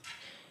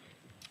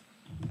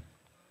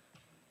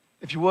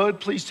If you would,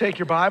 please take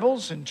your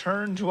Bibles and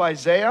turn to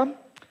Isaiah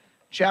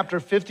chapter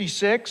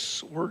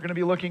 56. We're going to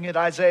be looking at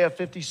Isaiah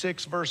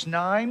 56, verse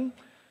 9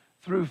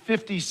 through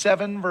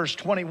 57, verse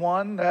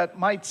 21. That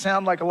might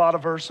sound like a lot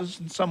of verses.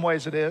 In some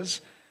ways it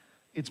is.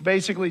 It's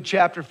basically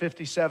chapter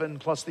 57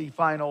 plus the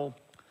final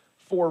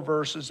 4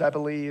 verses, I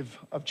believe,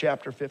 of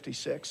chapter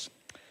 56.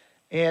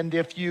 And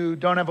if you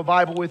don't have a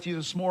Bible with you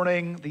this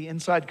morning, the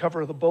inside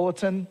cover of the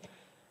bulletin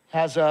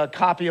has a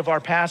copy of our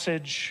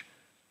passage.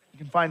 You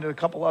can find it a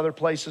couple other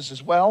places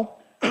as well.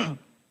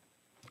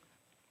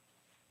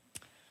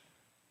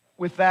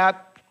 With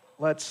that,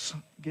 let's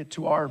get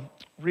to our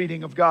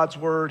reading of God's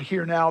Word.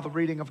 Hear now the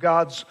reading of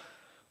God's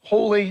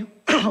holy,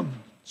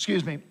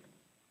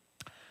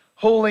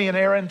 holy,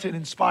 inerrant, and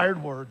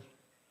inspired Word.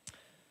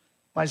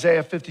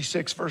 Isaiah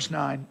 56, verse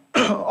 9.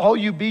 All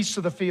you beasts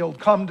of the field,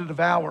 come to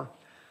devour.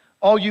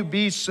 All you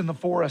beasts in the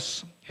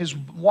forests, his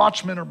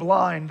watchmen are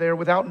blind, they are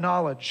without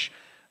knowledge.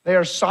 They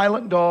are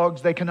silent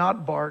dogs, they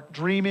cannot bark,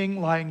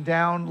 dreaming, lying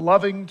down,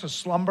 loving to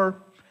slumber.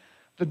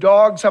 The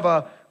dogs have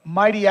a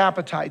mighty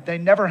appetite, they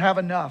never have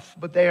enough,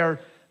 but they are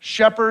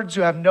shepherds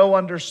who have no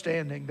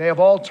understanding. They have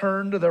all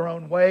turned to their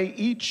own way,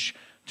 each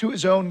to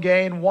his own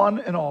gain, one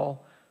and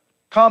all.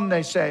 Come,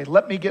 they say,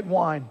 let me get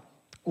wine.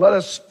 Let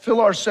us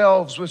fill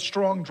ourselves with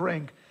strong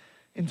drink.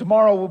 And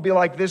tomorrow will be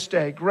like this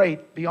day,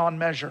 great beyond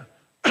measure.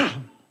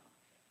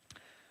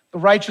 The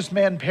righteous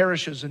man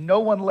perishes, and no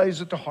one lays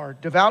it to heart.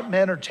 Devout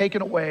men are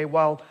taken away,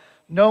 while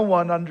no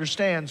one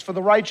understands. For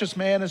the righteous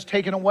man is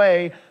taken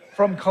away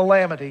from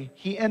calamity.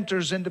 He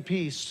enters into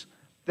peace.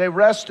 They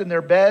rest in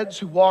their beds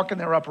who walk in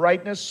their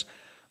uprightness.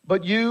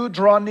 But you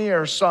draw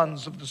near,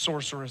 sons of the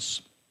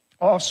sorceress,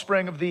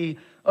 offspring of the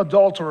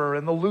adulterer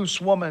and the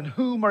loose woman.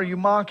 Whom are you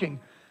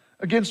mocking?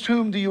 Against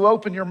whom do you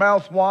open your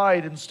mouth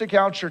wide and stick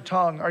out your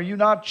tongue? Are you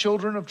not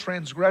children of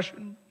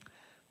transgression,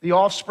 the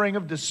offspring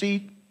of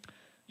deceit?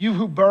 You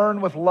who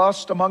burn with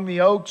lust among the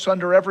oaks,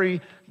 under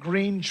every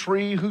green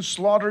tree, who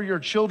slaughter your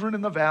children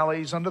in the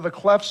valleys, under the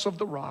clefts of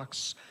the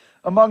rocks,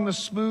 among the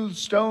smooth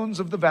stones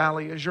of the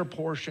valley is your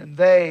portion.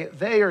 They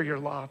are your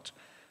lot.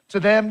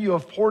 To them you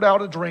have poured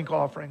out a drink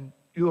offering.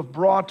 You have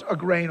brought a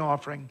grain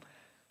offering.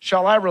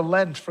 Shall I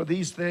relent for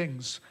these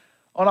things?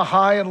 On a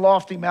high and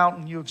lofty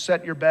mountain you have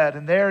set your bed,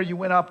 and there you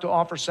went up to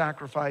offer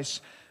sacrifice.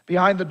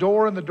 Behind the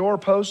door and the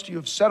doorpost you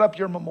have set up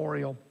your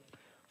memorial.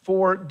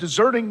 For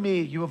deserting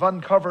me you have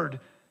uncovered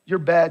your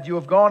bed, you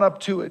have gone up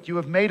to it, you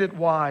have made it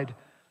wide,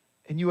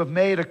 and you have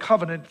made a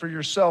covenant for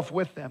yourself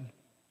with them.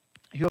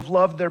 You have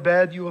loved their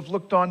bed, you have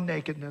looked on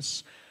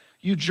nakedness.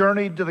 You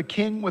journeyed to the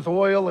king with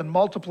oil and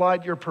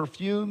multiplied your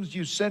perfumes.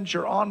 You sent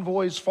your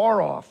envoys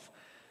far off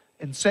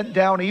and sent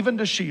down even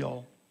to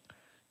Sheol.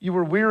 You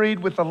were wearied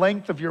with the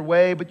length of your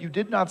way, but you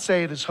did not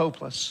say it is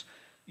hopeless.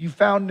 You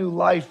found new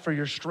life for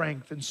your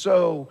strength, and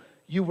so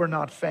you were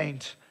not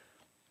faint.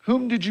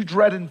 Whom did you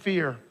dread and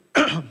fear?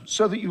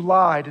 So that you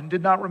lied and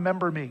did not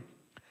remember me,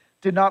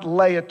 did not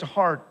lay it to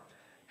heart.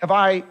 Have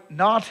I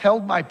not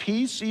held my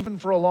peace even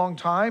for a long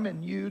time,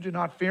 and you do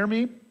not fear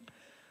me?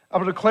 I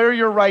will declare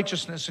your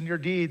righteousness and your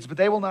deeds, but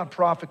they will not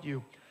profit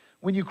you.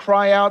 When you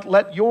cry out,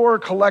 let your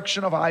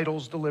collection of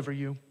idols deliver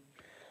you.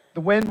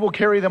 The wind will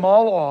carry them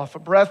all off, a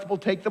breath will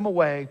take them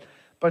away,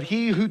 but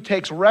he who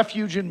takes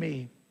refuge in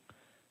me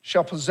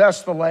shall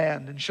possess the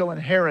land and shall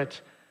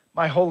inherit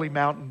my holy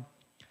mountain.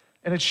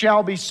 And it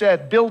shall be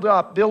said, build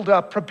up,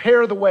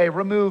 prepare the way,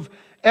 remove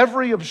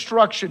every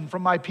obstruction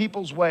from my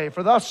people's way.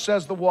 For thus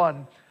says the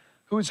one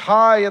who is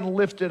high and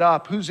lifted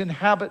up, who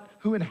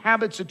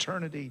inhabits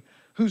eternity,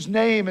 whose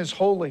name is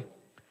holy.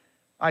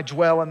 I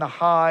dwell in the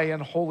high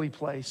and holy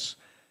place,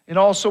 and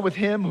also with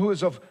him who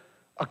is of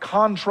a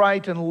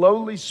contrite and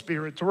lowly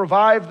spirit, to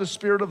revive the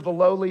spirit of the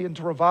lowly and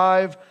to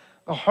revive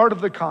the heart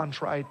of the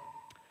contrite.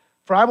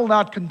 For I will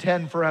not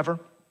contend forever,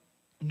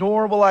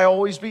 nor will I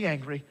always be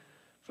angry.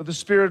 For the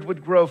spirit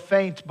would grow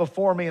faint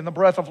before me, and the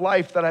breath of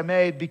life that I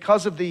made.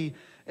 Because of the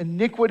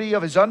iniquity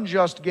of his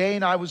unjust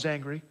gain, I was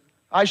angry.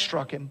 I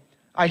struck him.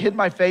 I hid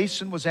my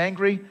face and was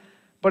angry,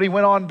 but he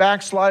went on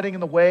backsliding in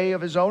the way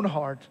of his own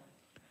heart.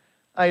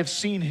 I have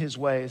seen his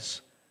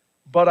ways,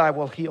 but I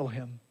will heal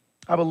him.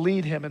 I will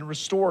lead him and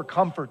restore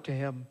comfort to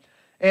him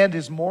and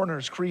his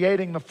mourners,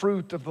 creating the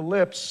fruit of the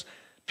lips.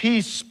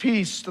 Peace,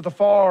 peace to the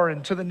far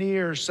and to the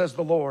near, says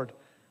the Lord,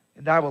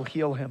 and I will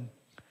heal him.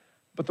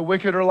 But the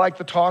wicked are like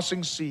the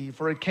tossing sea,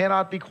 for it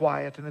cannot be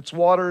quiet, and its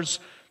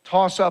waters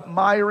toss up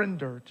mire and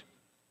dirt.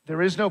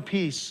 There is no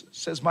peace,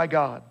 says my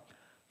God,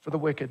 for the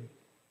wicked.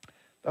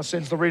 Thus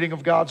ends the reading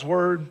of God's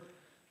word.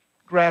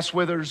 Grass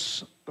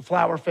withers, the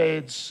flower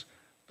fades,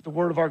 but the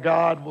word of our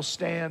God will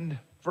stand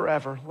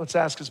forever. Let's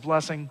ask his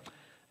blessing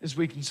as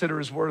we consider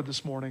his word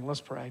this morning.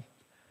 Let's pray.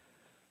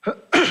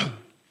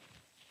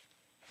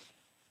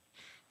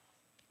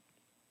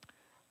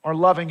 Our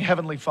loving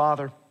Heavenly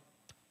Father,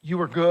 you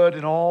are good,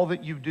 and all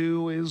that you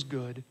do is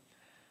good.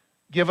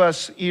 Give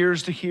us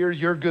ears to hear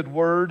your good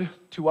word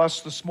to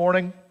us this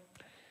morning.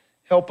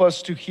 Help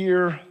us to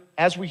hear,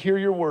 as we hear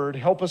your word,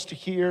 help us to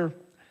hear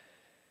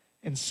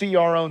and see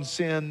our own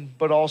sin,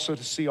 but also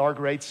to see our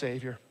great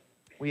Savior.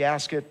 We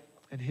ask it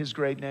in his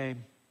great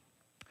name.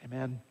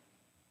 Amen.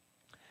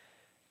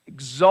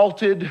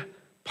 Exalted,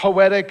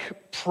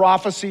 poetic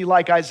prophecy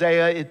like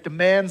Isaiah, it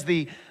demands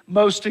the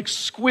most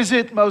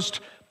exquisite,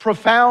 most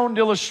profound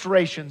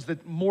illustrations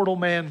that mortal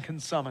man can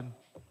summon.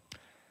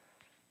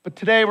 But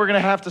today we're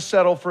going to have to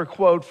settle for a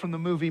quote from the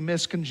movie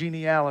Miss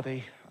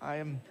Congeniality. I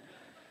am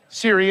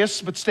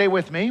serious, but stay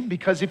with me,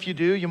 because if you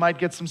do, you might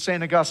get some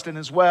St. Augustine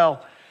as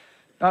well.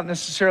 Not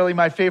necessarily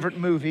my favorite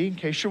movie, in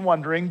case you're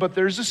wondering, but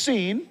there's a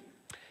scene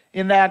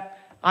in that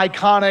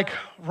iconic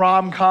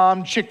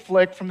rom-com chick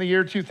flick from the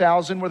year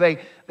 2000 where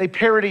they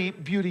parody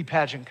beauty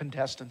pageant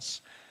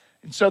contestants.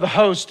 And so the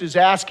host is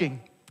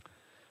asking,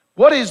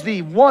 what is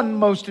the one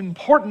most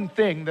important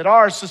thing that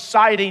our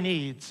society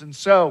needs? And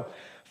so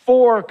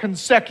 4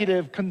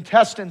 consecutive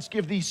contestants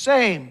give the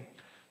same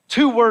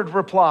 2-word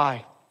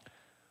reply: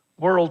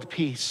 world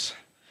peace.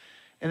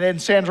 And then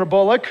Sandra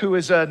Bullock, who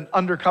is an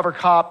undercover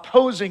cop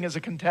posing as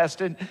a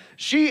contestant,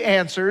 she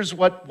answers,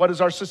 what does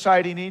our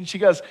society need? She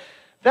goes,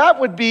 that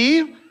would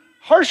be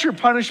harsher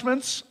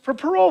punishments for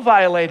parole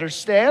violators,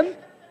 Stan.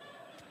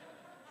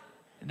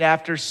 And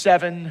after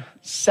 7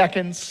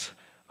 seconds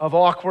of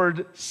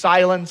awkward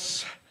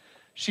silence,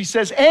 she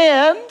says,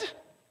 and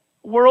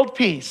world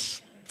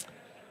peace.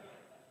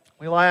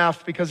 We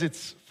laugh because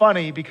it's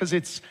funny, because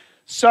it's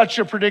such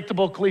a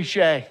predictable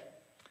cliche.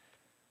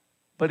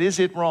 But is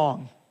it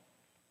wrong?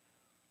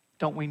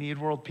 Don't we need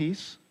world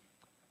peace?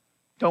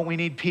 Don't we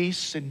need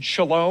peace and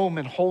shalom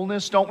and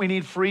wholeness? Don't we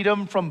need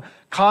freedom from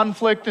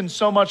conflict and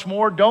so much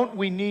more? Don't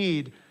we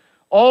need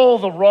all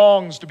the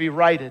wrongs to be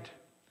righted?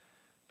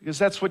 Because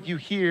that's what you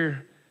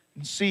hear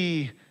and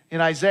see in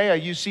Isaiah.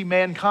 You see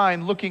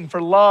mankind looking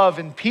for love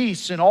and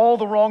peace in all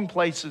the wrong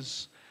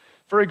places.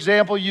 For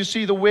example, you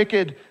see the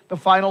wicked, the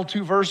final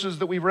 2 verses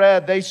that we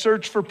read, they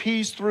search for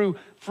peace through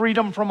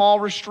freedom from all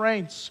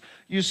restraints.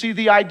 You see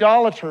the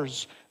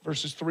idolaters,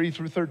 verses 3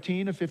 through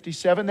 13 of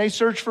 57, they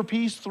search for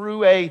peace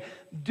through a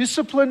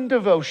disciplined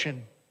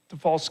devotion to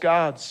false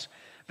gods.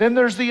 Then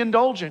there's the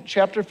indulgent,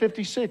 chapter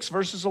 56,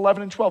 verses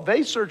 11 and 12.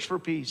 They search for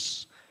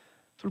peace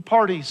through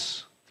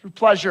parties, through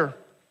pleasure.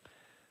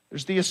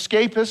 There's the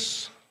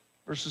escapists,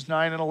 verses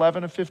 9 and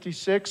 11 of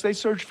 56. They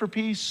search for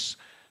peace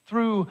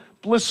through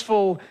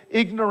blissful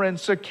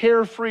ignorance, a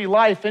carefree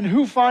life. And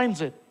who finds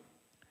it?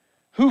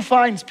 Who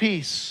finds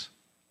peace?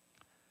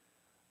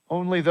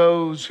 Only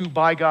those who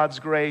by God's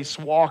grace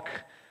walk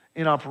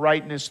in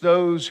uprightness.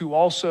 Those who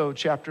also,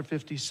 chapter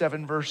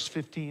 57, verse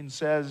 15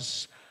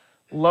 says,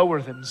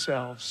 lower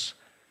themselves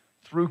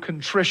through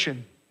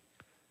contrition,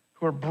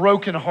 who are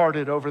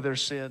brokenhearted over their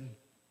sin.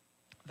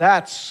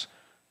 That's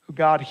who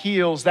God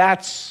heals.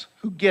 That's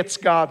who gets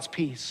God's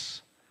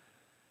peace.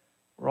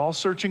 We're all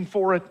searching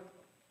for it.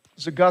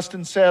 As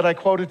Augustine said, I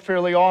quote it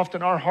fairly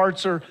often, our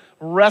hearts are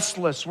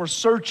restless. We're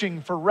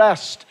searching for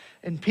rest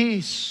and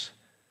peace.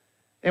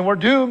 And we're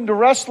doomed to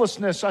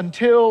restlessness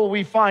until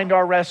we find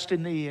our rest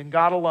in Thee and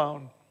God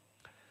alone.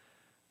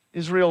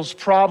 Israel's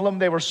problem,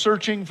 they were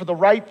searching for the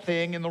right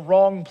thing in the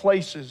wrong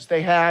places.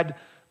 They had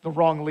the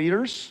wrong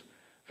leaders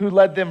who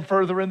led them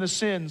further into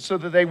sin so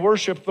that they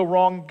worshiped the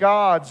wrong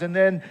gods. And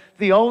then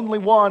the only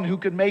one who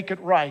could make it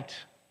right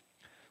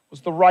was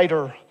the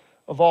righter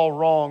of all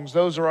wrongs.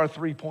 Those are our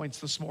 3 points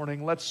this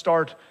morning. Let's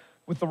start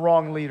with the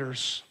wrong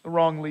leaders. The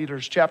wrong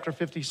leaders. Chapter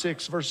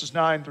 56, verses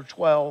 9 through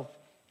 12.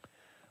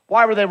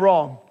 Why were they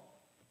wrong?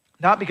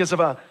 Not because of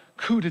a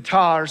coup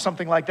d'etat or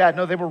something like that.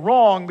 No, they were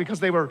wrong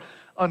because they were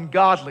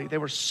ungodly. They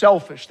were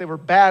selfish. They were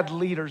bad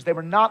leaders. They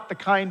were not the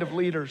kind of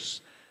leaders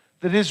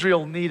that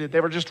Israel needed.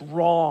 They were just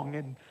wrong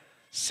in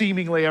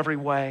seemingly every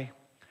way.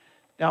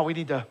 Now we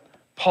need to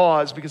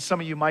pause because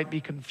some of you might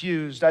be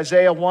confused.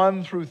 Isaiah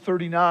 1 through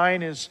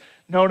 39 is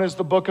known as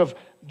the book of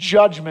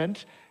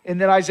judgment.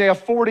 And then Isaiah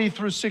 40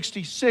 through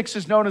 66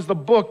 is known as the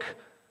book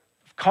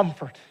of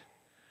comfort.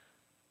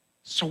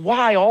 So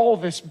why all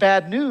this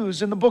bad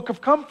news in the book of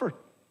comfort?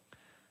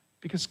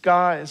 Because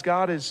as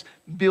God is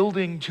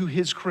building to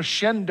His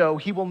crescendo,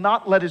 He will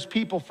not let His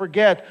people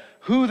forget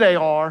who they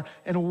are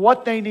and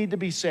what they need to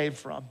be saved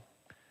from.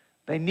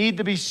 They need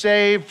to be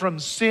saved from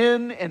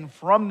sin and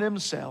from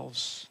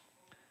themselves.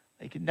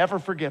 They can never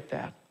forget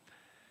that.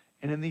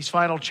 And in these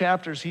final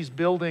chapters, He's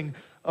building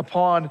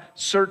upon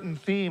certain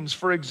themes.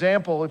 For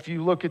example, if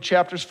you look at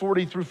chapters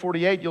 40 through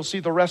 48, you'll see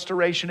the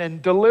restoration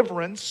and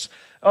deliverance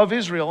of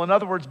Israel. In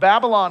other words,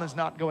 Babylon is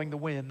not going to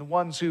win. The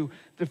ones who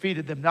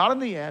defeated them, not in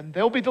the end,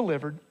 they'll be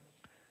delivered.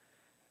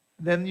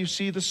 Then you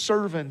see the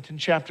servant in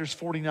chapters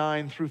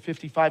 49 through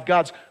 55,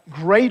 God's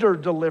greater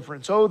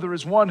deliverance. Oh, there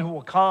is one who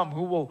will come,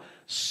 who will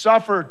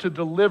suffer to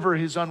deliver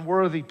His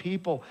unworthy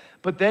people.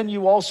 But then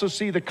you also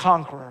see the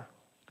conqueror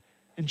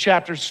in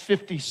chapters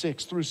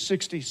 56 through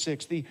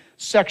 66, the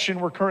section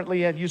we're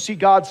currently in. You see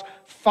God's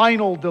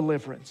final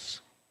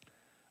deliverance.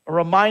 A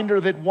reminder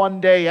that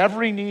one day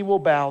every knee will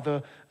bow.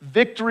 The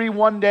victory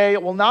one day,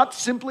 it will not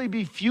simply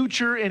be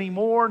future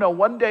anymore. No,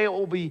 one day it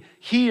will be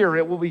here.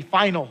 It will be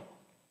final.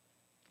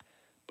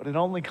 But it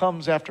only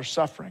comes after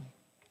suffering.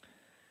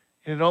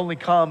 And it only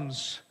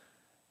comes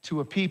to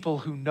a people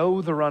who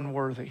know they're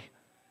unworthy,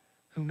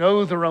 who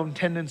know their own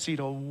tendency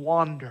to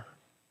wander.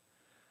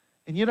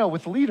 And you know,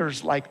 with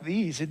leaders like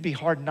these, it'd be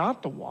hard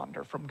not to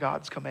wander from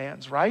God's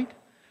commands, right?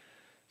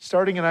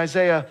 Starting in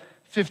Isaiah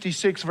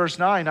 56, verse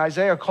 9,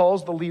 Isaiah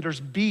calls the leaders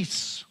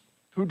beasts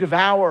who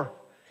devour.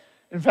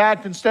 In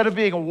fact, instead of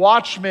being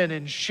watchmen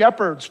and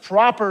shepherds,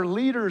 proper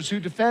leaders who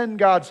defend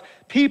God's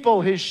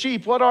people, his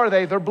sheep, what are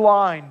they? They're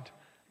blind,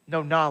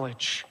 no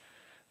knowledge.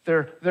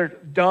 They're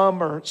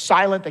dumb or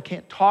silent. They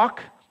can't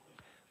talk.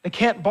 They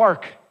can't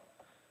bark.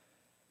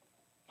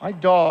 My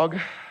dog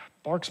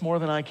barks more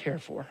than I care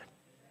for.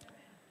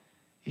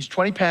 He's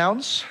 20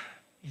 pounds.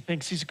 He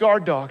thinks he's a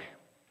guard dog.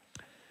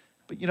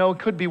 But you know, it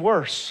could be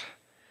worse.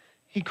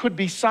 He could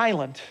be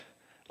silent,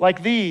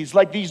 like these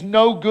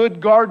no good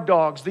guard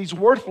dogs, these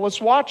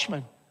worthless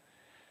watchmen.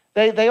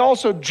 They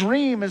also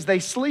dream as they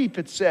sleep,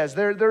 it says.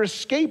 They're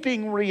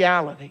escaping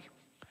reality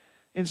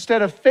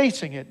instead of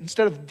facing it,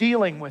 instead of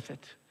dealing with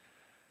it.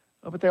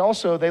 But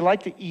they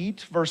like to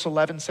eat. Verse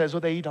 11 says,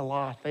 they eat a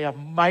lot. They have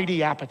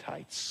mighty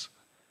appetites.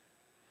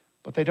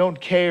 But they don't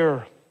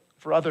care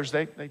for others.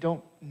 They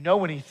don't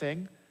know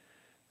anything.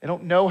 They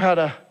don't know how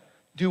to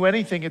do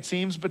anything, it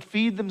seems, but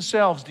feed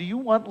themselves. Do you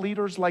want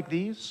leaders like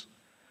these?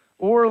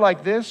 Or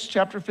like this,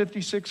 chapter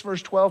 56,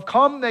 verse 12.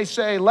 Come, they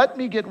say, let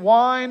me get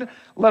wine.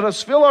 Let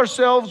us fill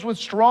ourselves with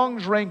strong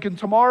drink, and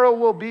tomorrow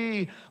will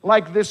be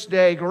like this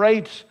day,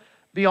 great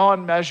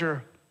beyond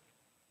measure.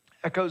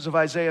 Echoes of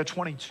Isaiah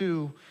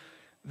 22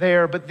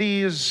 there, but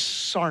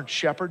these aren't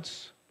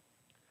shepherds.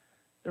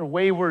 They're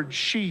wayward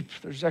sheep.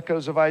 There's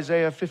echoes of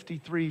Isaiah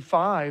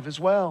 53:5 as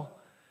well.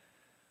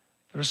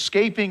 They're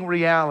escaping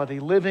reality,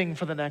 living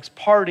for the next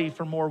party,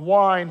 for more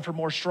wine, for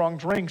more strong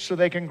drinks, so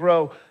they can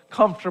grow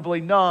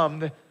comfortably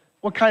numb.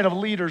 What kind of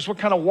leaders, what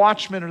kind of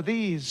watchmen are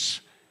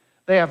these?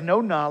 They have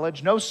no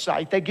knowledge, no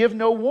sight. They give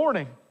no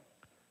warning.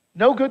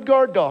 No good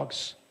guard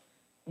dogs.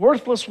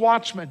 Worthless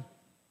watchmen.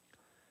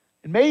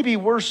 And maybe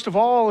worst of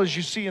all, as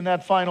you see in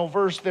that final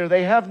verse there,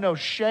 they have no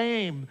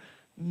shame,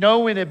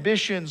 no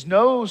inhibitions,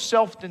 no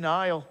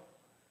self-denial.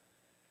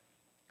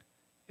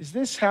 Is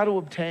this how to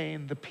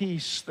obtain the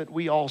peace that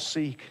we all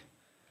seek?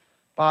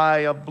 By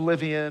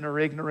oblivion or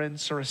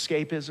ignorance or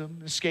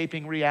escapism,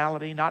 escaping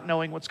reality, not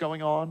knowing what's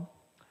going on?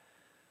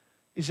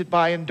 Is it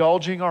by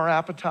indulging our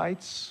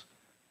appetites,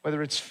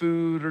 whether it's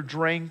food or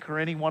drink or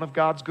any one of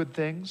God's good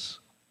things?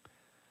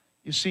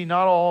 You see,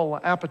 not all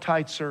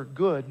appetites are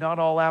good. Not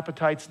all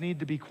appetites need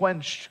to be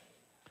quenched.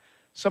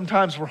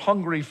 Sometimes we're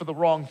hungry for the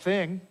wrong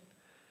thing,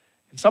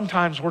 and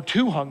sometimes we're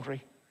too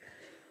hungry.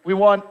 We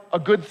want a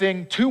good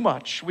thing too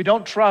much. We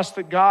don't trust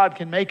that God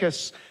can make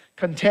us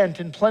content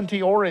in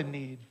plenty or in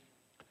need.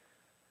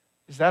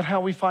 Is that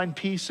how we find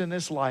peace in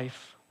this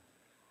life?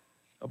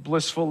 A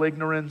blissful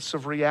ignorance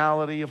of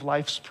reality, of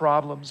life's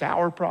problems,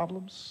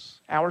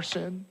 our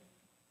sin?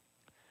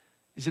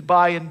 Is it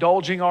by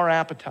indulging our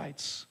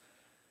appetites?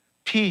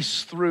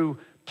 Peace through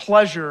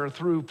pleasure,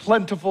 through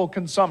plentiful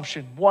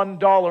consumption.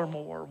 $1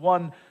 more,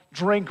 one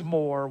drink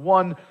more,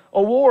 one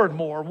award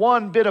more,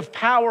 one bit of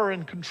power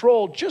and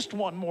control, just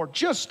one more,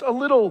 just a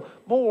little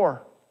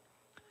more.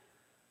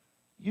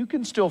 You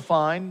can still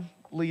find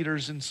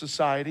leaders in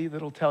society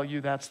that'll tell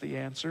you that's the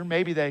answer.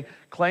 Maybe they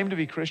claim to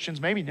be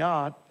Christians, maybe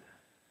not.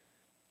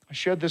 I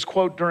shared this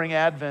quote during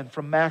Advent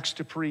from Max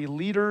Dupree: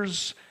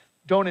 leaders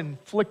don't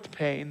inflict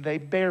pain, they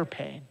bear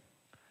pain.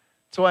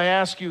 So I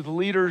ask you, the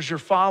leaders you're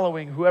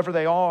following, whoever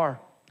they are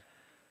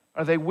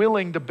they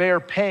willing to bear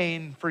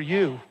pain for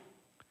you?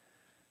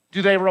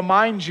 Do they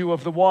remind you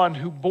of the one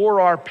who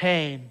bore our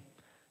pain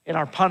in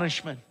our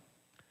punishment,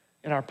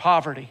 in our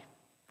poverty?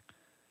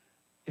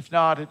 If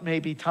not, it may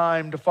be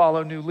time to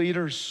follow new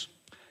leaders.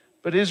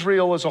 But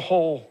Israel as a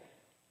whole,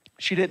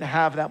 she didn't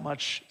have that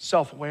much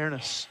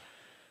self-awareness.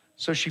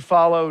 So she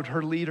followed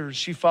her leaders.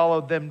 She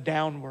followed them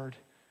downward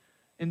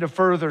into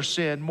further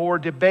sin, more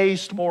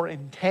debased, more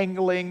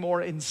entangling,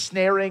 more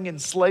ensnaring,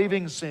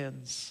 enslaving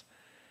sins.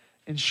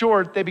 In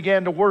short, they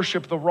began to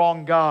worship the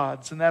wrong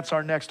gods, and that's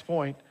our next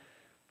point.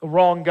 The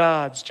wrong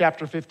gods,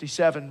 chapter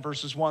 57,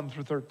 verses 1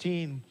 through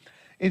 13.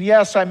 And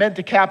yes, I meant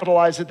to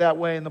capitalize it that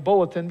way in the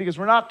bulletin because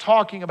we're not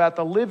talking about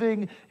the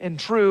living and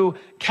true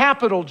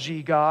capital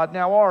G God,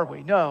 now are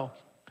we? No.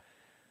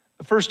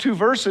 The first two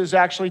verses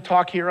actually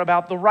talk here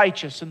about the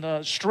righteous and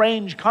the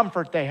strange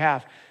comfort they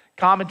have.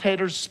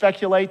 Commentators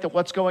speculate that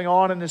what's going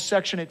on in this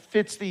section, it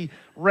fits the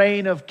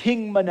reign of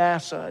King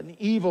Manasseh, an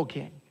evil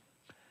king.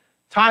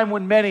 Time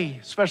when many,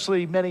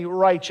 especially many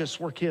righteous,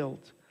 were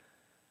killed.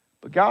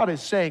 But God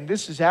is saying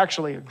this is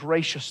actually a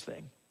gracious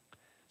thing,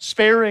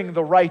 sparing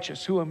the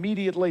righteous who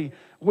immediately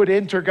would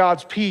enter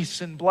God's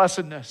peace and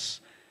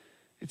blessedness.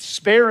 It's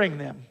sparing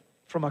them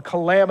from a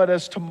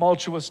calamitous,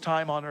 tumultuous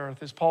time on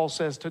earth. As Paul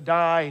says, to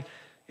die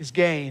is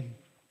gain.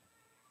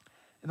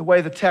 And the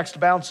way the text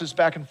bounces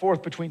back and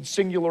forth between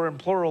singular and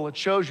plural, it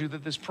shows you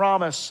that this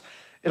promise,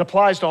 it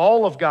applies to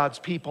all of God's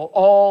people,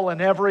 all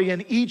and every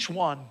and each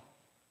one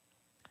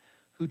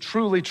who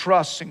truly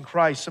trusts in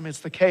Christ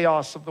amidst the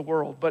chaos of the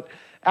world. But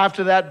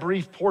after that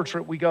brief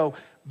portrait, we go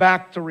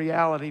back to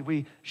reality.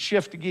 We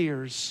shift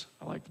gears.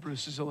 I like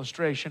Bruce's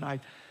illustration. I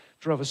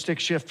Drove a stick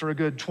shift for a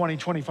good 20,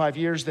 25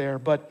 years there.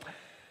 But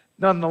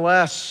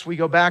nonetheless, we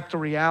go back to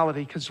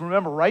reality. Because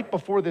remember, right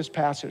before this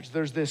passage,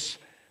 there's this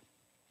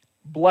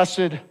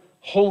blessed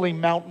holy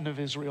mountain of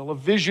Israel, a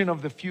vision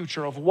of the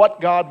future, of what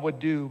God would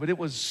do. But it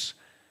was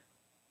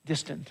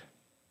distant.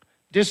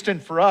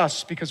 Distant for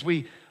us because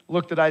we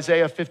looked at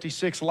Isaiah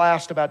 56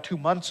 last about 2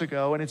 months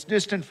ago. And it's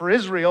distant for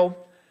Israel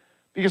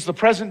because the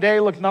present day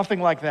looked nothing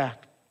like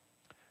that.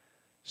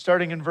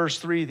 Starting in verse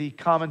 3, the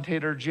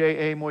commentator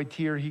J.A.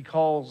 Moitier, he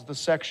calls the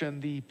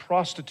section the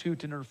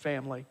prostitute and her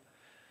family.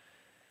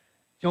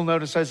 You'll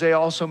notice Isaiah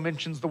also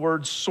mentions the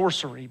word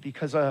sorcery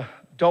because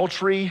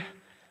adultery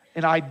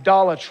and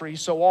idolatry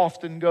so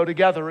often go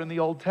together in the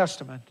Old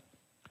Testament.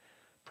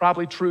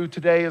 Probably true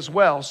today as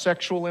well.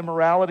 Sexual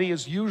immorality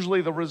is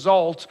usually the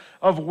result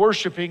of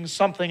worshiping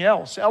something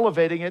else,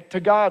 elevating it to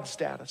God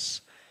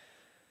status.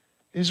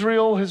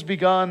 Israel has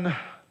begun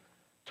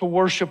to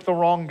worship the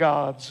wrong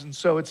gods. And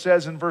so it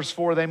says in verse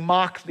 4, they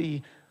mock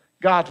the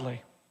godly.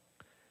 It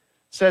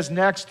says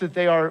next that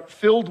they are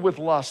filled with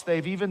lust.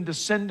 They've even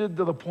descended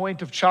to the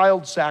point of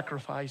child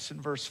sacrifice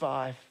in verse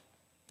 5.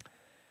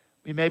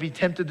 We may be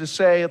tempted to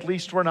say, at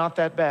least we're not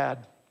that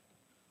bad.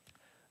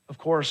 Of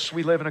course,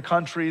 we live in a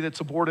country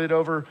that's aborted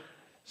over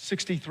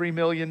 63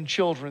 million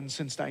children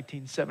since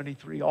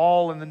 1973,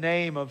 all in the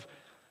name of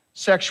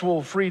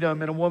sexual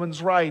freedom and a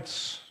woman's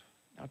rights.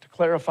 Now, to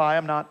clarify,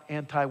 I'm not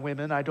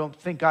anti-women. I don't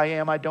think I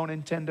am. I don't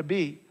intend to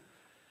be.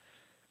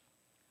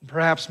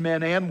 Perhaps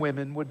men and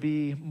women would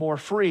be more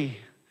free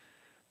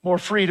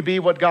to be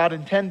what God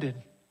intended.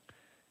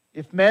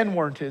 If men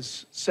weren't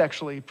as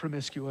sexually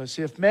promiscuous,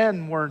 if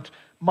men weren't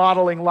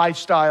modeling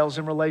lifestyles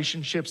and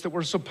relationships that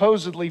were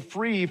supposedly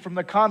free from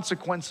the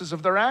consequences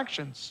of their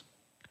actions.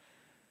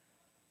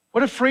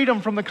 What if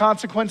freedom from the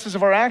consequences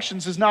of our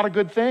actions is not a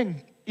good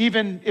thing,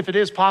 even if it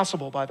is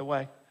possible, by the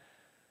way?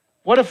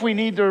 What if we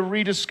need to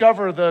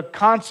rediscover the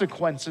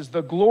consequences,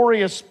 the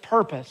glorious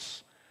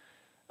purpose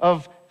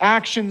of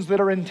actions that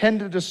are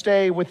intended to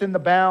stay within the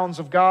bounds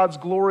of God's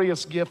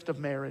glorious gift of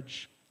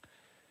marriage?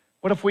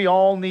 What if we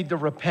all need to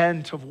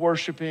repent of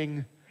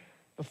worshiping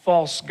the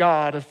false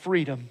god of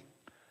freedom,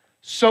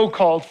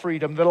 so-called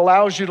freedom that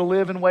allows you to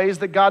live in ways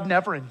that God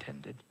never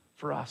intended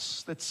for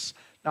us? That's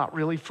not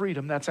really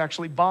freedom. That's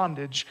actually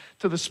bondage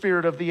to the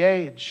spirit of the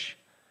age.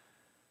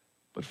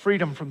 But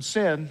freedom from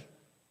sin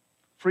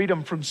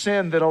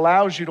that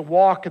allows you to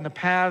walk in the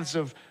paths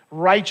of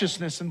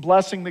righteousness and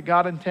blessing that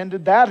God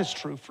intended, that is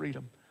true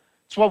freedom.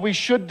 It's what we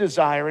should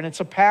desire, and it's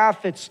a path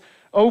that's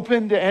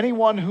open to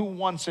anyone who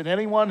wants it,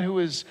 anyone who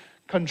is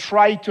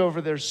contrite over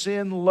their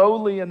sin,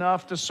 lowly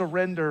enough to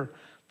surrender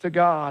to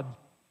God.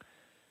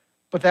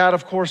 But that,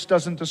 of course,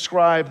 doesn't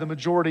describe the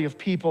majority of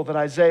people that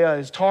Isaiah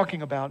is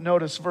talking about.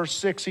 Notice verse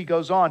 6, he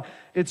goes on.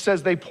 It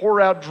says they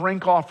pour out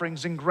drink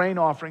offerings and grain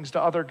offerings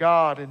to other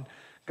God, and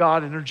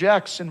God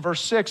interjects in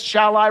verse 6,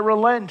 shall I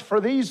relent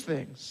for these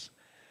things?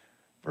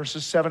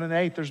 Verses 7 and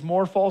 8, there's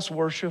more false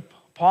worship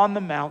upon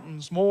the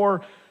mountains,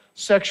 more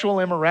sexual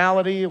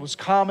immorality. It was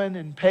common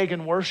in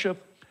pagan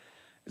worship.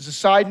 As a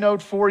side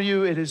note for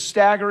you, it is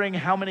staggering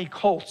how many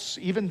cults,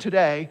 even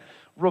today,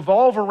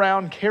 revolve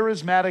around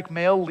charismatic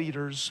male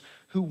leaders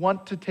who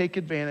want to take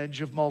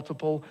advantage of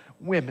multiple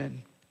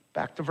women.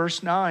 Back to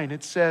verse 9,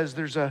 it says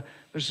there's a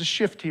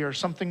shift here,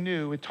 something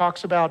new. It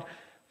talks about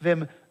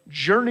them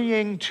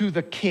journeying to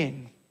the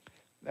king.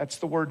 That's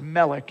the word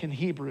melech in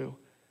Hebrew.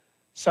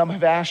 Some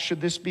have asked, should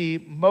this be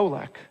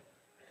Molech,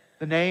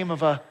 the name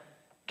of a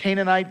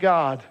Canaanite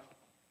god?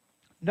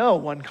 No,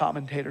 one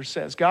commentator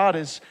says. God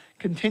is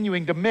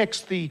continuing to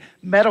mix the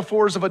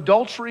metaphors of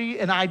adultery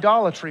and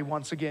idolatry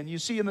once again. You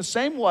see, in the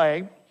same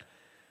way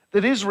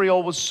that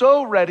Israel was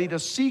so ready to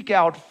seek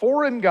out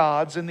foreign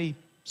gods and the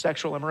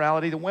sexual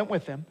immorality that went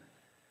with them,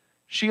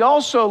 she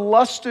also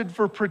lusted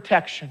for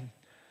protection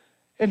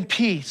and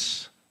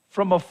peace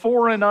from a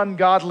foreign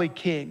ungodly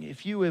king.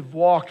 If you have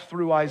walked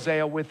through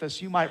Isaiah with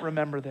us, you might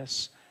remember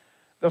this.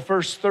 The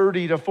first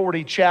 30 to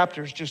 40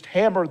 chapters just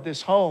hammered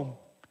this home.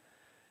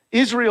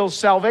 Israel's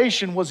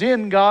salvation was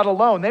in God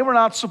alone. They were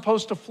not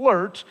supposed to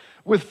flirt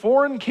with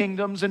foreign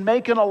kingdoms and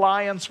make an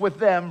alliance with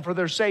them for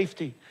their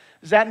safety.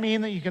 Does that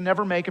mean that you can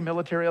never make a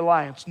military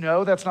alliance?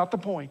 No, that's not the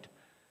point.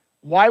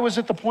 Why was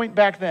it the point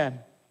back then?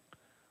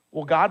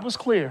 Well, God was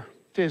clear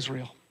to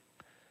Israel.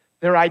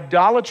 Their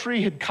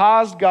idolatry had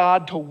caused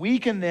God to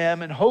weaken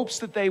them in hopes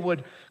that they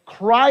would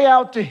cry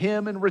out to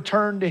Him and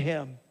return to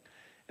Him.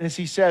 And as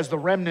He says, the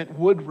remnant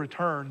would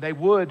return. They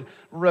would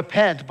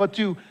repent. But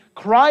to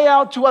cry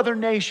out to other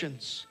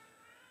nations,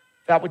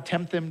 that would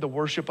tempt them to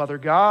worship other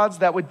gods.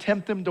 That would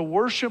tempt them to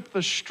worship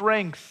the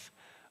strength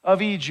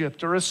of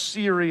Egypt or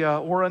Assyria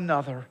or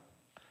another.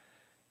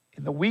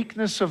 In the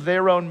weakness of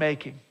their own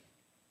making,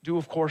 due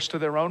of course to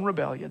their own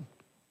rebellion,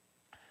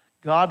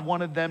 God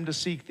wanted them to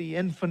seek the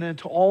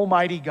infinite,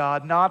 almighty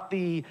God, not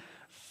the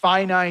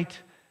finite,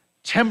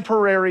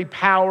 temporary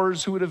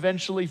powers who would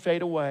eventually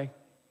fade away.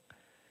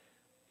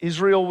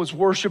 Israel was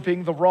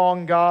worshiping the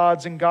wrong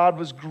gods, and God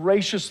was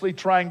graciously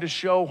trying to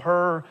show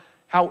her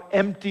how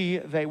empty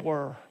they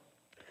were.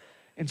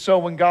 And so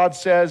when God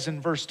says in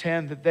verse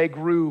 10 that they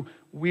grew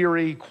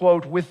weary,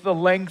 quote, with the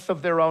length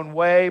of their own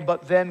way,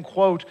 but then,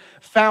 quote,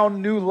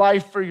 found new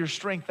life for your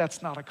strength,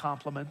 that's not a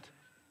compliment.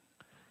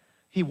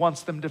 He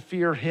wants them to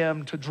fear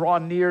him, to draw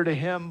near to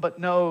him, but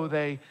no,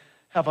 they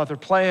have other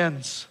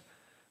plans.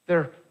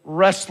 Their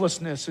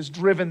restlessness has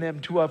driven them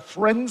to a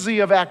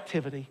frenzy of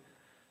activity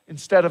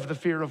instead of the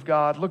fear of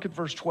God. Look at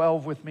verse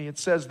 12 with me. It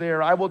says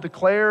there, I will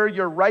declare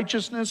your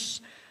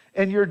righteousness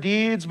and your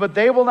deeds, but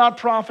they will not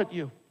profit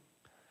you.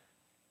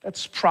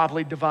 That's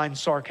probably divine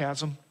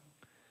sarcasm.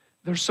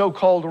 Their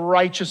so-called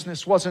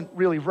righteousness wasn't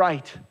really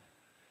right.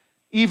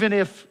 Even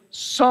if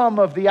some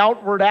of the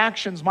outward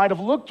actions might have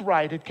looked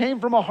right, it came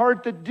from a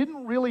heart that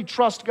didn't really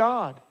trust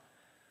God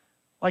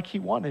like he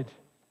wanted.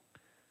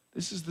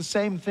 This is the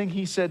same thing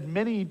he said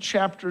many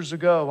chapters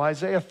ago.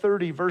 Isaiah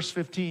 30, verse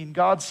 15,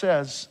 God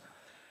says,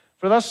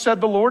 for thus said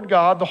the Lord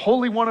God, the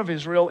Holy One of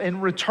Israel, in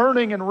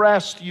returning and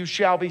rest you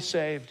shall be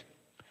saved.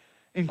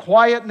 In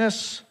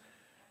quietness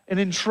and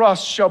in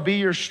trust shall be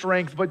your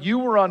strength. But you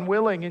were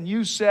unwilling, and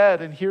you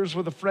said, and here's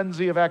where the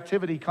frenzy of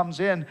activity comes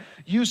in.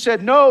 You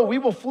said, no, we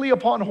will flee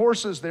upon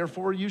horses,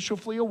 therefore you shall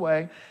flee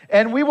away.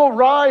 And we will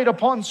ride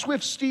upon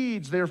swift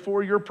steeds,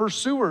 therefore your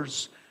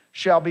pursuers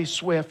shall be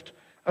swift.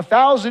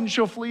 1,000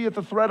 shall flee at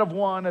the threat of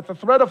one. At the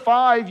threat of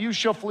 5 you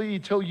shall flee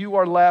till you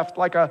are left,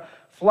 like a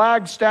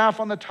flagstaff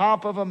on the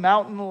top of a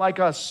mountain, like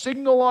a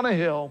signal on a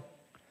hill.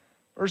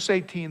 Verse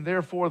 18,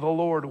 therefore the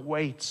Lord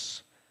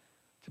waits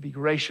to be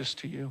gracious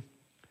to you,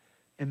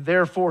 and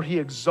therefore he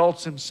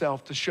exalts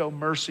himself to show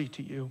mercy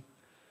to you.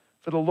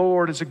 For the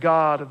Lord is a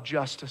God of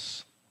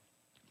justice.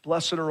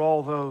 Blessed are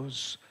all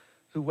those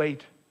who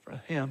wait for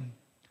him.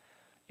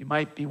 You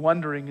might be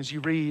wondering as you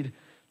read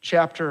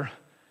chapter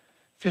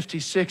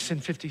 56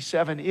 and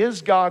 57,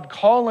 is God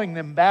calling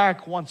them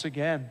back once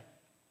again?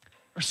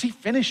 Or is he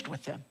finished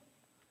with them?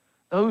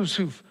 Those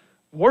who've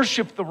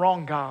worshiped the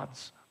wrong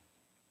gods.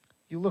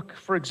 You look,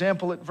 for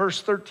example, at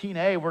verse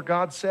 13a where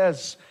God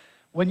says,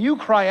 when you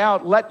cry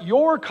out, let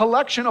your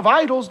collection of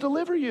idols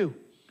deliver you.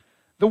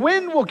 The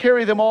wind will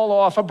carry them all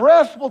off. A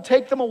breath will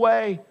take them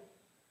away.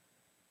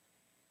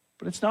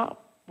 But it's not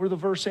where the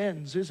verse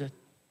ends, is it?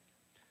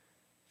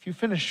 If you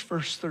finish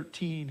verse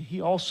 13, he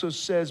also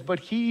says, but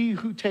he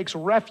who takes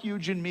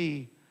refuge in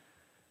me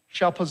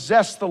shall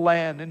possess the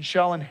land and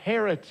shall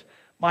inherit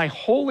my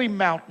holy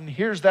mountain.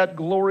 Here's that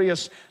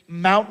glorious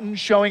mountain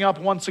showing up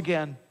once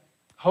again.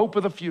 Hope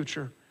of the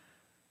future.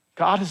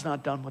 God is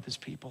not done with his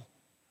people.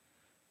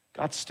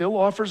 God still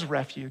offers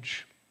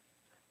refuge.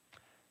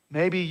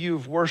 Maybe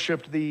you've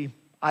worshiped the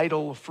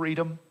idol of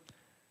freedom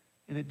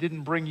and it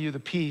didn't bring you the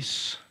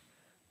peace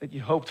that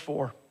you hoped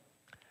for.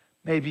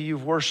 Maybe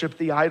you've worshiped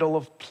the idol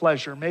of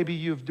pleasure. Maybe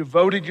you've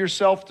devoted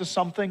yourself to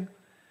something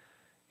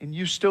and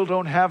you still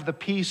don't have the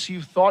peace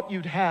you thought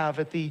you'd have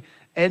at the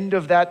end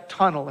of that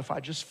tunnel. If I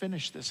just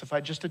finish this, if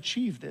I just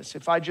achieve this,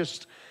 if I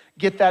just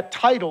get that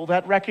title,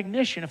 that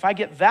recognition, if I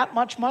get that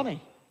much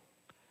money.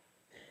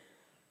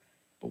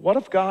 But what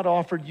if God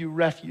offered you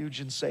refuge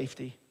and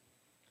safety,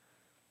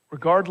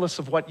 regardless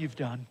of what you've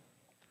done?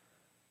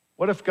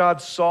 What if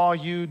God saw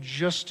you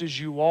just as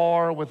you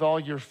are with all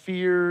your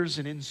fears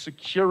and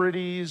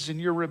insecurities and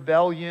your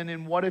rebellion?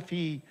 And what if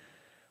he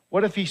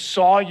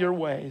saw your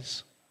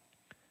ways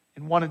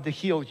and wanted to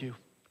heal you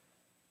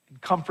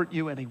and comfort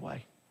you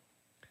anyway?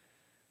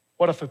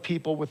 What if a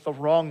people with the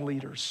wrong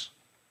leaders,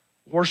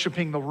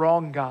 worshiping the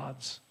wrong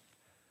gods,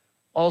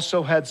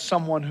 also had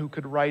someone who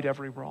could right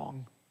every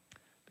wrong?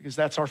 Because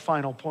that's our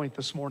final point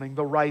this morning,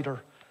 the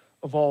righter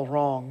of all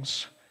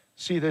wrongs.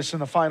 See this in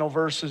the final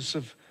verses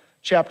of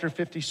chapter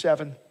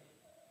 57.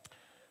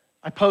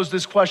 I posed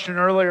this question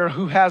earlier,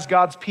 who has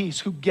God's peace?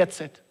 Who gets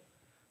it?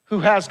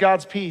 Who has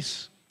God's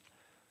peace?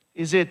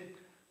 Is it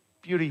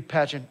beauty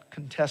pageant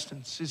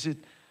contestants? Is it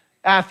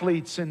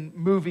athletes and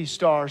movie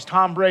stars,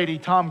 Tom Brady,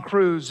 Tom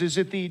Cruise? Is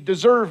it the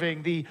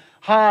deserving, the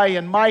high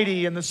and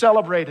mighty and the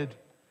celebrated?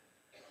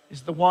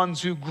 Is it the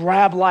ones who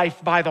grab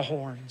life by the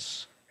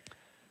horns?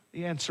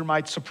 The answer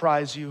might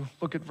surprise you.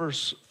 Look at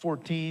verse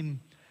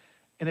 14.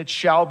 And it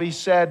shall be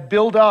said,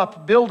 build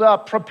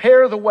up,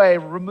 prepare the way,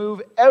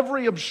 remove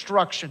every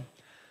obstruction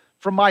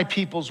from my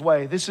people's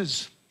way. This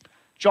is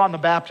John the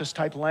Baptist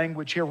type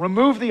language here.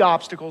 Remove the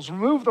obstacles,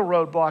 remove the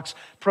roadblocks,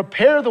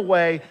 prepare the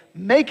way,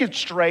 make it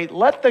straight,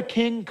 let the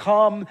king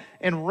come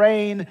and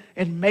reign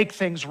and make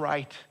things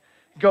right.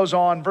 It goes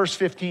on, verse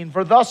 15,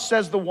 for thus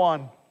says the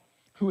one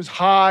who is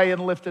high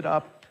and lifted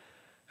up,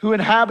 who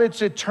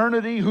inhabits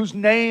eternity, whose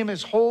name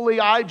is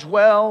holy. I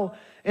dwell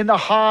in the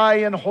high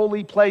and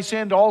holy place,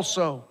 and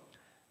also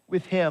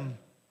with him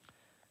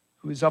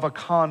who is of a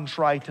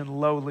contrite and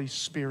lowly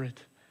spirit,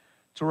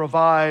 to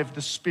revive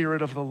the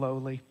spirit of the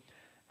lowly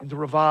and to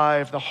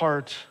revive the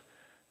heart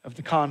of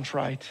the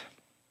contrite.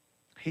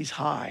 He's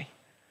high.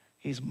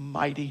 He's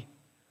mighty.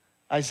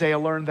 Isaiah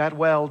learned that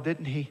well,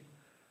 didn't he?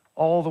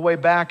 All the way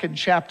back in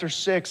chapter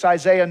 6,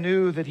 Isaiah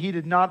knew that he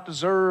did not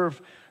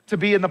deserve to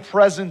be in the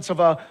presence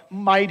of a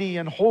mighty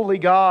and holy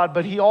God,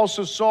 but he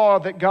also saw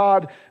that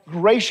God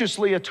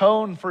graciously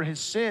atoned for his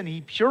sin.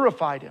 He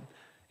purified him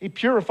He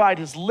purified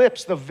his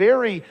lips, the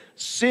very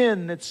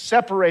sin that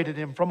separated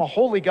him from a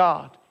holy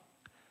God.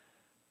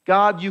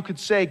 God, you could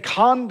say,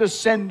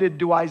 condescended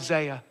to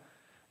Isaiah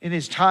in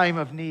his time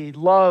of need.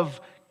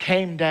 Love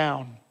came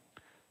down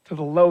to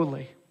the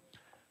lowly,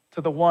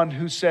 to the one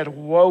who said,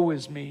 woe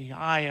is me,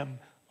 I am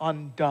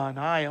undone,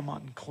 I am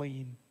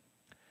unclean.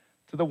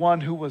 To the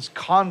one who was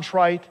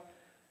contrite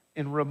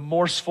and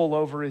remorseful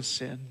over his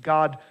sin.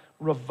 God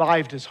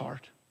revived his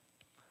heart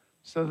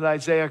so that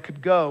Isaiah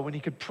could go and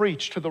he could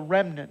preach to the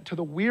remnant, to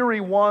the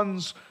weary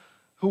ones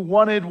who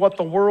wanted what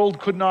the world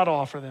could not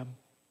offer them.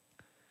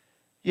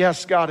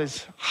 Yes, God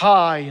is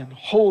high and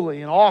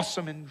holy and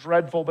awesome and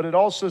dreadful, but it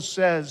also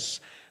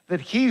says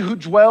that he who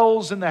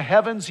dwells in the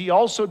heavens, he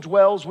also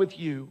dwells with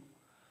you.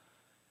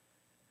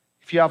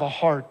 If you have a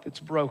heart that's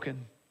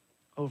broken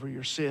over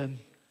your sin.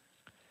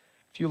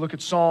 If you look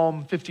at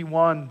Psalm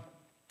 51,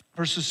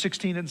 verses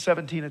 16 and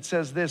 17, it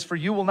says this, for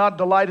you will not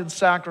delight in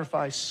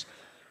sacrifice,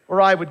 or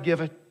I would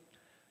give it.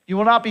 You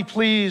will not be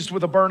pleased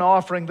with a burnt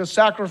offering. The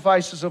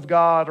sacrifices of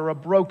God are a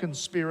broken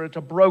spirit,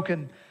 a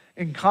broken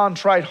and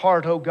contrite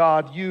heart, O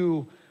God,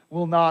 you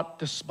will not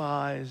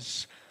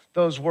despise.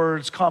 Those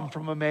words come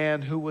from a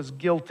man who was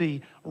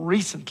guilty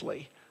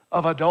recently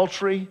of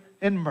adultery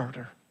and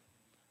murder,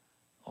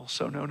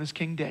 also known as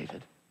King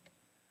David.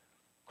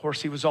 Of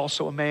course, he was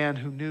also a man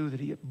who knew that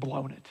he had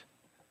blown it,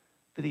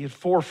 that he had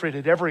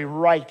forfeited every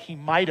right he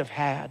might have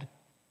had.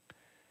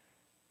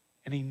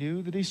 And he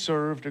knew that he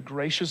served a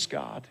gracious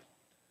God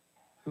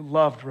who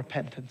loved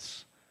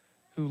repentance,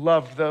 who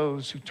loved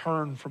those who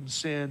turn from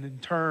sin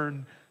and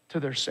turn to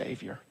their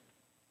Savior.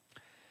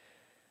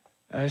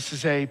 This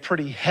is a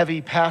pretty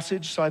heavy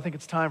passage, so I think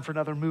it's time for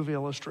another movie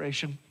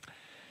illustration.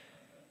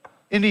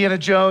 Indiana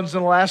Jones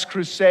and the Last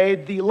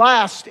Crusade, the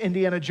last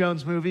Indiana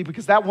Jones movie,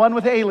 because that one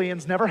with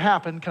aliens never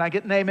happened. Can I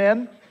get an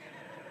amen?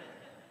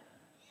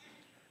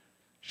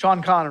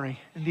 Sean Connery,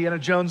 Indiana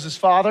Jones'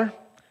 father.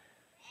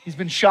 He's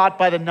been shot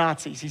by the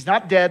Nazis. He's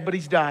not dead, but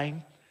he's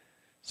dying.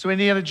 So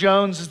Indiana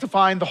Jones is to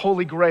find the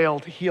Holy Grail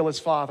to heal his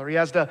father. He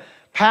has to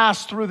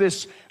pass through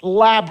this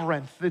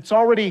labyrinth that's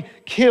already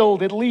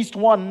killed at least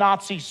one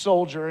Nazi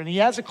soldier, and he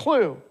has a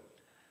clue.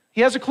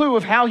 He has a clue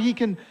of how he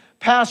can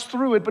pass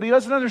through it, but he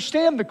doesn't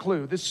understand the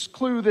clue. This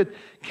clue that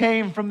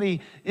came from the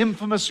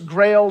infamous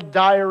Grail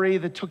diary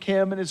that took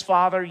him and his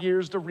father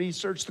years to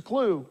research the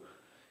clue.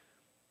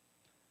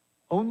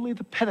 Only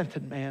the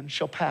penitent man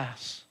shall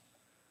pass,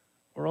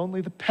 or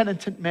only the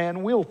penitent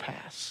man will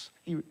pass.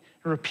 He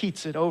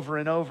repeats it over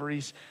and over.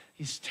 He's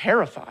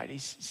terrified. He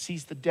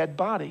sees the dead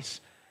bodies.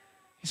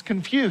 He's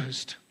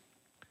confused.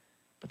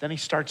 But then he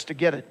starts to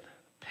get it.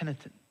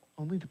 Penitent.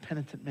 Only the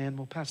penitent man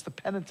will pass. The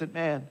penitent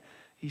man,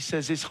 he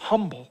says, is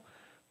humble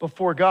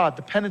before God.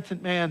 The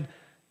penitent man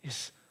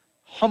is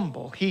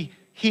humble. He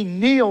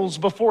kneels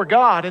before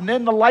God, and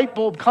then the light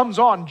bulb comes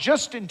on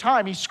just in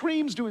time. He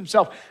screams to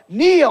himself,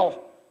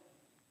 kneel!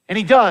 And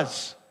he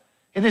does.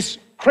 And this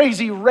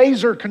crazy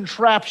razor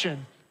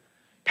contraption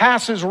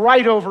passes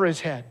right over his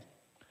head,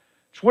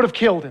 which would have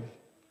killed him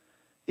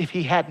if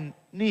he hadn't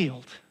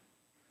kneeled.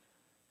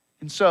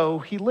 And so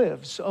he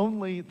lives.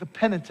 Only the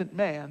penitent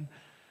man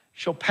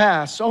shall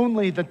pass.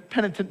 Only the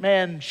penitent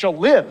man shall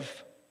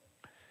live.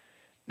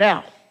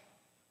 Now,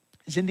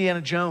 is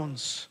Indiana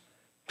Jones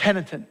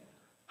penitent,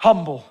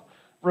 humble,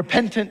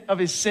 repentant of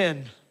his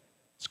sin?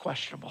 It's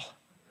questionable.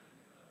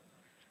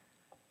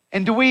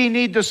 And do we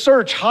need to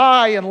search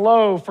high and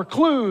low for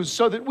clues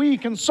so that we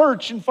can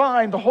search and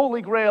find the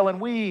Holy Grail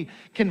and we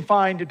can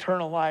find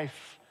eternal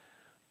life?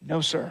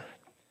 No, sir.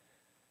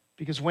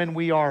 Because when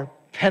we are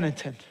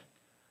penitent,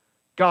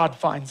 God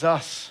finds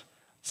us.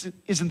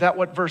 Isn't that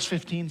what verse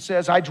 15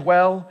 says? I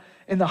dwell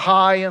in the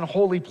high and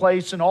holy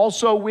place, and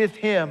also with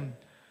him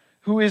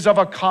who is of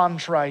a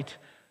contrite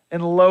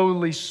and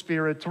lowly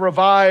spirit, to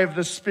revive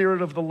the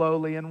spirit of the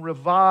lowly and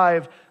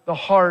revive the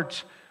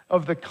heart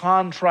of the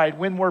contrite.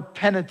 When we're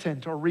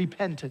penitent or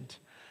repentant,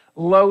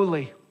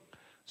 lowly,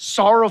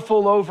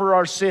 sorrowful over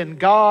our sin,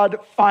 God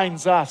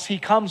finds us. He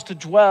comes to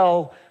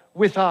dwell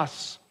with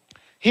us.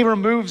 He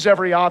removes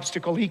every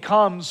obstacle. He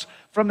comes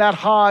from that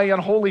high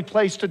and holy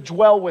place to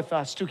dwell with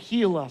us, to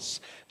heal us,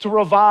 to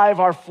revive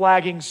our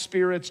flagging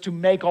spirits, to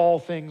make all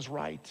things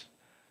right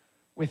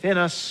within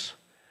us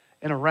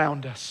and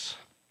around us.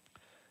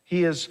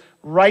 He is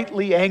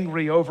rightly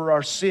angry over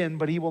our sin,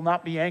 but he will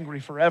not be angry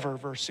forever,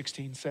 verse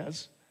 16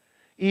 says.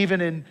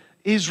 Even in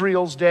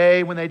Israel's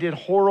day, when they did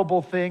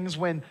horrible things,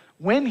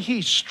 when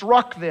he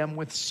struck them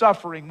with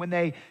suffering, when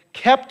they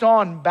kept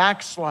on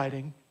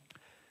backsliding,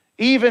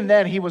 even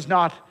then he was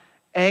not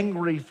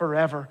angry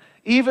forever.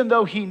 Even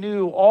though he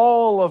knew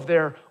all of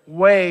their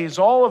ways,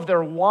 all of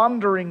their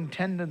wandering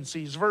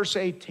tendencies. Verse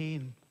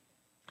 18,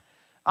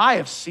 I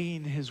have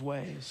seen his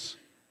ways,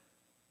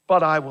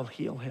 but I will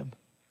heal him.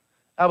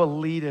 I will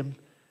lead him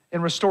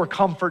and restore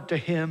comfort to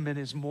him and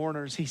his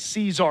mourners. He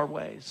sees our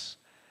ways.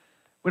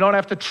 We don't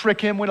have to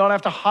trick him. We don't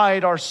have to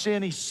hide our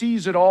sin. He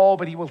sees it all,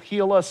 but he will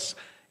heal us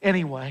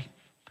anyway.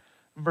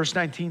 Verse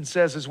 19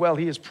 says as well,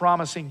 he is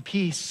promising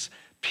peace.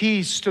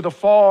 Peace to the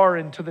far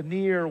and to the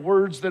near.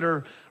 Words that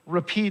are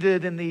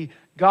repeated in the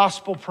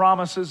gospel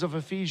promises of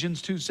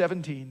Ephesians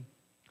 2:17.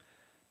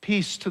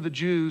 Peace to the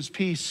Jews,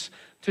 peace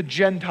to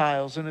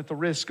Gentiles, and at the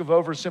risk of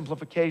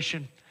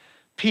oversimplification,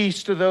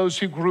 peace to those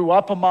who grew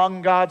up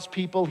among God's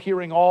people,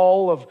 hearing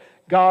all of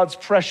God's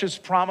precious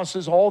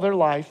promises all their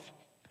life,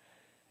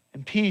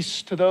 and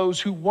peace to those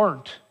who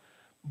weren't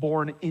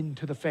born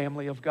into the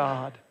family of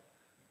God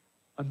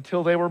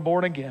until they were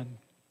born again.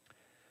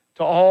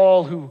 To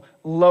all who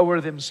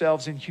lower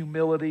themselves in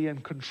humility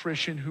and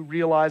contrition, who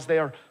realize they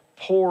are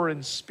poor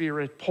in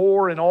spirit,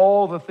 poor in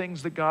all the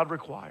things that God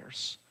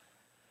requires.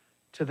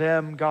 To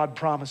them, God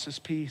promises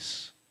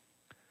peace.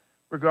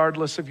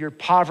 Regardless of your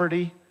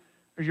poverty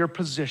or your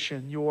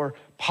position, your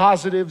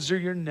positives or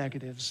your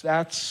negatives,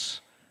 that's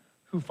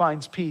who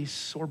finds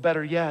peace, or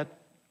better yet,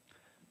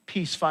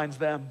 peace finds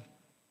them.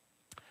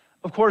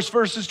 Of course,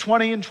 verses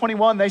 20 and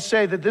 21, they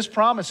say that this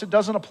promise, it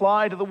doesn't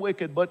apply to the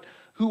wicked, but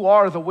who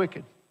are the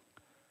wicked?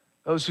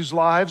 Those whose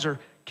lives are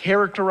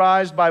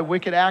characterized by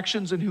wicked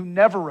actions and who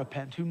never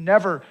repent, who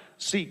never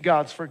seek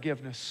God's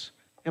forgiveness.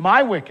 Am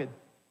I wicked?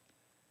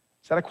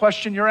 Is that a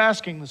question you're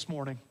asking this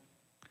morning?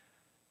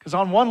 Because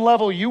on one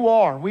level you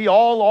are. We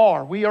all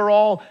are. We are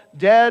all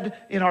dead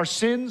in our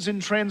sins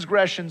and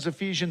transgressions,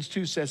 Ephesians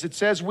 2 says. It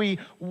says we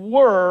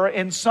were,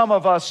 and some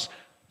of us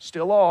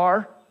still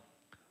are.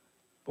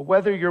 But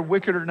whether you're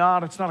wicked or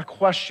not, it's not a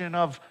question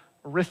of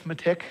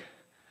arithmetic.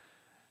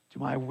 Do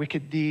my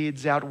wicked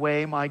deeds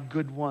outweigh my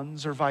good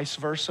ones, or vice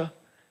versa?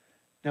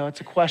 No,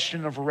 it's a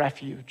question of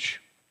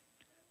refuge.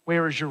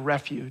 Where is your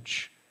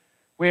refuge?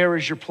 Where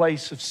is your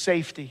place of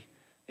safety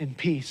and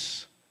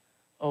peace?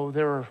 Oh,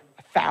 there are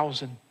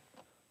 1,000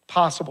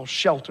 possible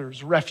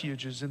shelters,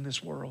 refuges in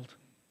this world.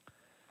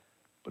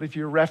 But if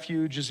your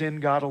refuge is in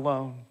God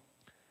alone,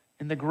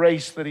 in the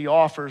grace that He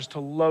offers to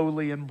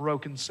lowly and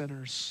broken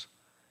sinners,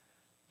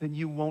 then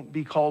you won't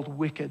be called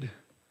wicked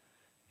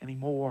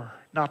anymore,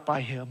 not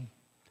by Him.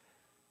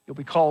 You'll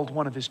be called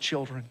one of His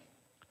children,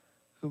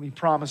 whom He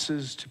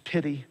promises to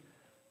pity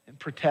and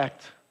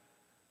protect,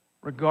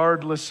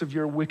 regardless of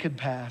your wicked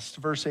past.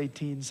 Verse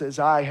 18 says,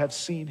 I have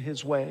seen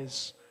His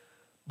ways,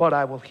 but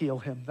I will heal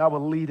him. I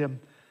will lead him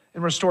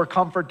and restore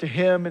comfort to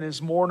him and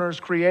his mourners,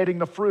 creating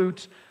the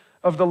fruit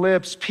of the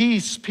lips.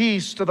 Peace,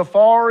 peace to the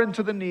far and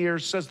to the near,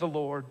 says the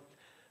Lord,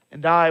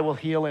 and I will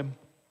heal him.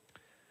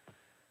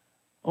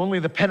 Only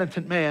the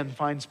penitent man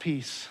finds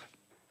peace.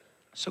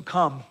 So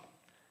come,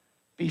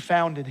 be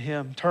found in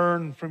Him.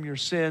 Turn from your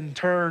sin.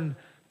 Turn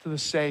to the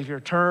Savior.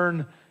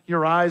 Turn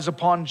your eyes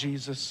upon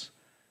Jesus.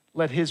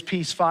 Let His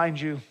peace find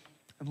you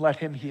and let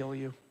Him heal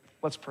you.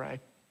 Let's pray.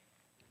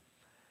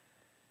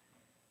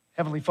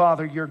 Heavenly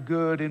Father, You're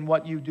good and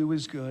what You do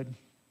is good.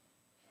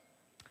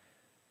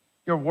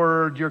 Your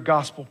word, Your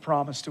gospel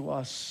promise to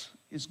us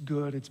is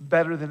good. It's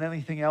better than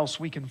anything else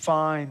we can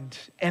find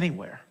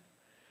anywhere.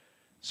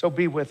 So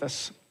be with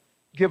us.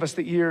 Give us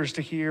the ears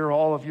to hear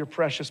all of Your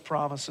precious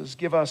promises.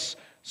 Give us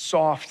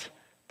soft,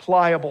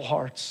 pliable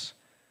hearts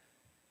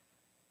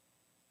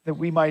that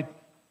we might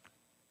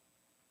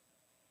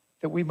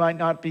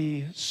not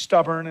be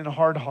stubborn and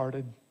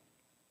hard-hearted,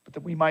 but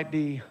that we might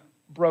be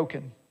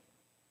broken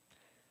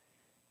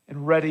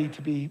and ready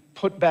to be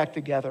put back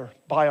together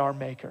by our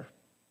Maker.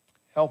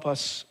 Help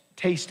us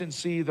taste and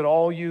see that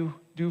all You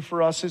do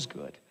for us is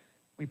good.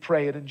 We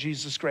pray it in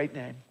Jesus' great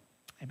name.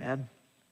 Amen.